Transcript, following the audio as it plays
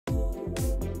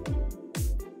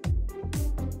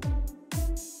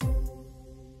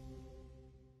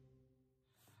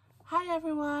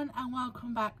everyone, and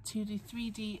welcome back to the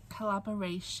 3D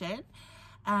collaboration,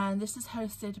 and this is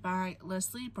hosted by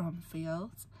Lesley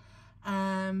Bromfield.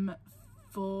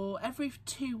 For every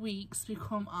 2 weeks we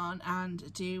come on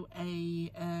and do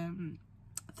a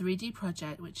 3D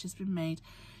project which has been made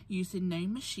using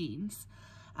known machines,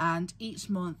 and each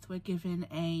month we're given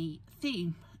a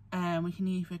theme. We can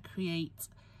either create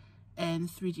a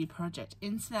 3D project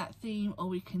into that theme, or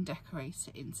we can decorate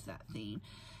it into that theme.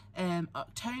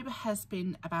 October has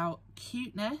been about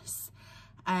cuteness.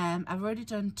 I've already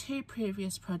done 2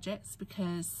 previous projects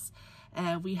because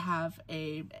we have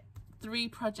 3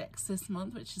 projects this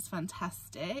month, which is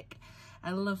fantastic.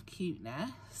 I love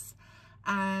cuteness,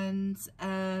 and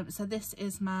so this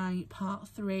is my part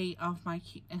 3 of my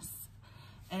cuteness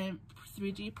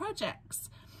 3D projects.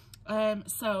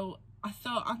 So I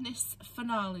thought on this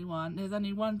finale one, there's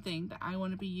only one thing that I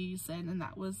want to be using, and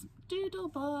that was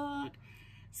Doodlebug.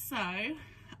 So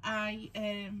I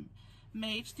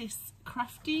made this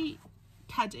crafty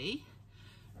caddy,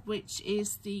 which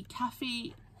is the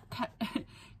Crafty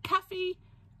Caddy.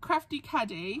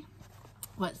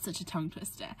 Well, it's such a tongue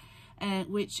twister.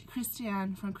 Which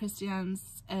Christian from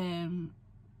Christian's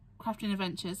Crafting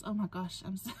Adventures, oh my gosh,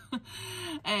 I'm so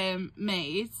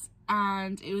made,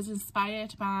 and it was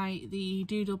inspired by the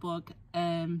Doodlebug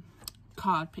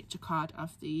picture card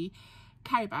of the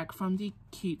carry bag from the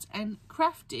Cute and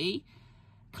Crafty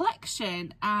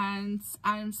collection, and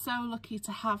I'm so lucky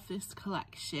to have this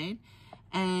collection.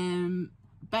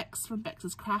 Bex from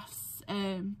Bex's Crafts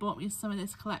bought me some of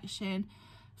this collection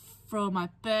for my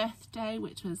birthday,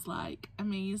 which was like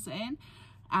amazing,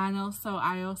 and also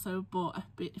I bought a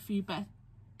few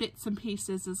bits and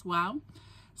pieces as well.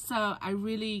 So I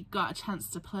really got a chance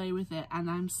to play with it,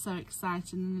 and I'm so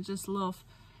excited, and I just love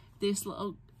this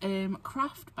little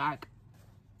craft bag.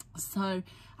 So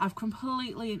I've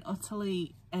completely and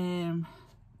utterly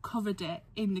covered it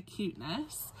in the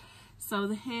cuteness. So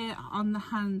here on the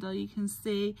handle you can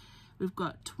see we've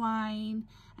got twine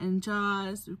and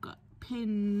jars, we've got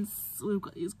pins, we've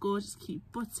got these gorgeous cute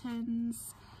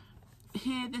buttons.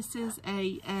 Here this is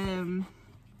a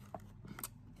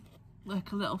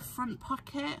like a little front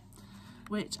pocket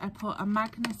which I put a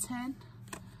magnet in,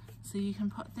 so you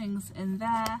can put things in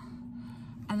there.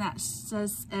 And that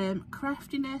says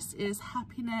craftiness is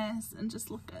happiness, and just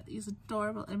look at these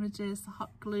adorable images. The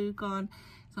hot glue gun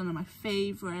is one of my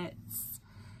favourites.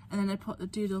 And then I put the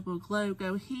Doodlebug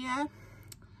logo here,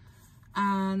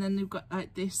 and then we've got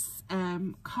like this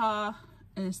car,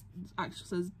 and it actually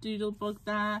says Doodlebug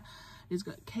there. It's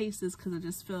got cases because I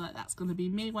just feel like that's going to be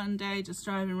me one day, just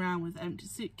driving around with empty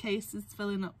suitcases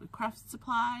filling up with craft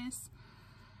supplies.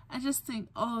 I just think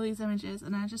all these images,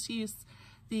 and I just used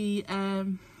the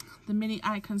mini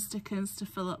icon stickers to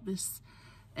fill up this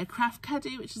craft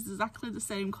caddy, which is exactly the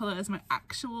same colour as my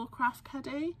actual craft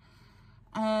caddy.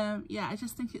 Yeah, I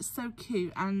just think it's so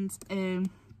cute and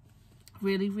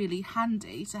really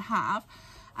handy to have.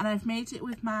 And I've made it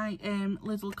with my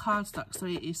little cardstock, so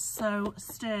it is so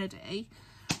sturdy.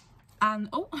 And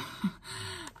oh,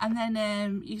 and then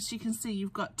as you can see,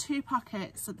 you've got 2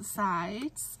 pockets at the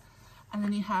sides, and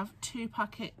then you have 2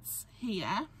 pockets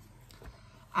here.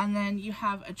 And then you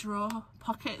have a drawer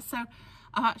pocket. So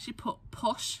I've actually put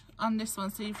push on this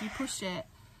one, so if you push it,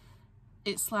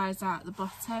 it slides out the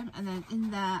bottom. And then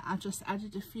in there I've just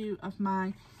added a few of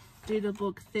my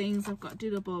Doodlebug things. I've got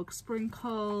Doodlebug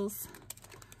sprinkles,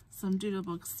 some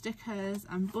Doodlebug stickers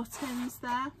and buttons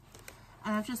there,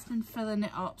 and I've just been filling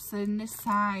it up. So in this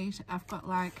side I've got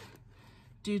like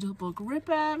Doodlebug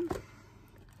ribbon.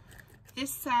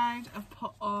 This side I've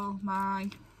put all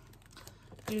my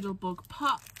Doodlebug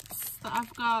pots that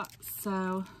I've got,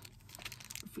 so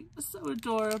I think they're so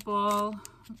adorable.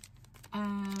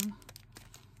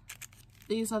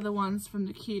 These are the ones from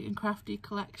the Cute and Crafty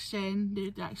collection.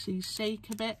 They actually shake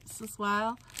a bit as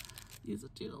well. These are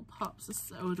Doodle Pops, are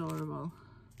so adorable.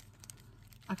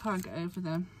 I can't get over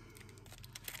them.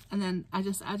 And then I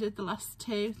just added the last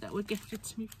 2 that were gifted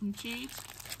to me from Jude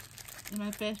in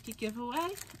my birthday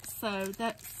giveaway. So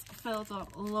that's filled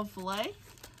up lovely.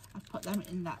 I've put them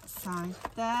in that side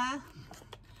there.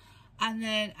 And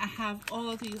then I have all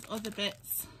of these other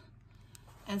bits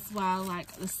as well,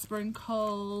 like the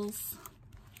sprinkles.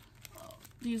 Oh,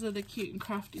 these are the Cute and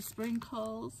Crafty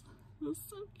sprinkles. They're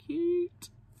so cute.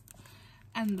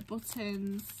 And the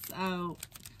buttons. So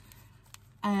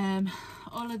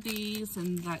all of these,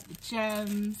 and like the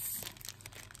gems,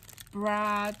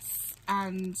 brads,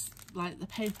 and like the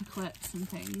paper clips and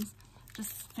things,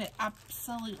 just fit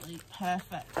absolutely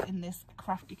perfect in this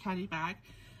crafty caddy bag.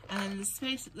 And then the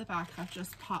space at the back, I've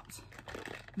just popped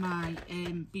my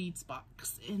beads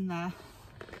box in there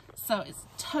So it's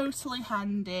totally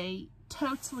handy,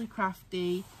 totally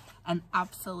crafty, and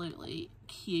absolutely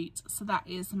cute. So that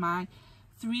is my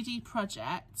 3D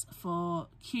project for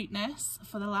cuteness,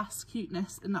 for the last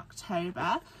cuteness in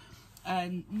October.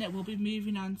 And we'll be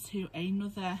moving on to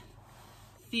another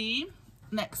theme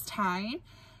next time.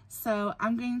 So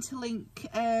I'm going to link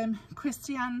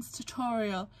Christiane's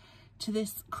tutorial to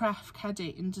this craft caddy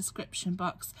in the description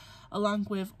box, along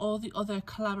with all the other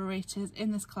collaborators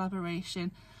in this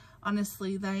collaboration.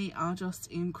 Honestly, they are just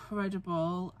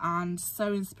incredible and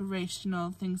so inspirational,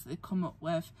 things that they come up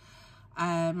with.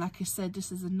 Like I said,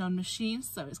 this is a non-machine,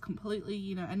 so it's completely,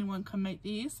 you know, anyone can make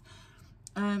these.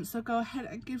 So go ahead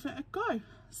and give it a go.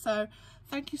 So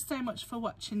thank you so much for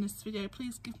watching this video.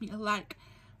 Please give me a like,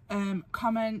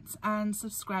 comment and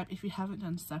subscribe if you haven't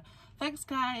done so. Thanks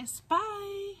guys,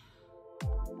 bye.